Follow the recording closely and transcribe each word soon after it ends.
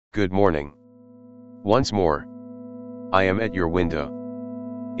Good morning. Once more. I am at your window.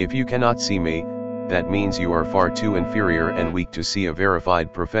 If you cannot see me, that means you are far too inferior and weak to see a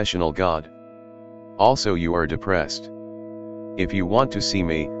verified professional God. Also you are depressed. If you want to see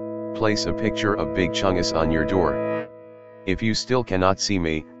me, place a picture of Big Chungus on your door. If you still cannot see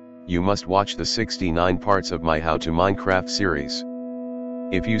me, you must watch the 69 parts of my How to Minecraft series.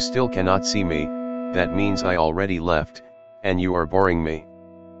 If you still cannot see me, that means I already left, and you are boring me.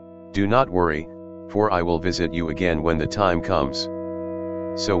 Do not worry, for I will visit you again when the time comes.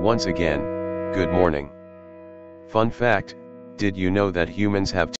 So once again, good morning. Fun fact, did you know that humans have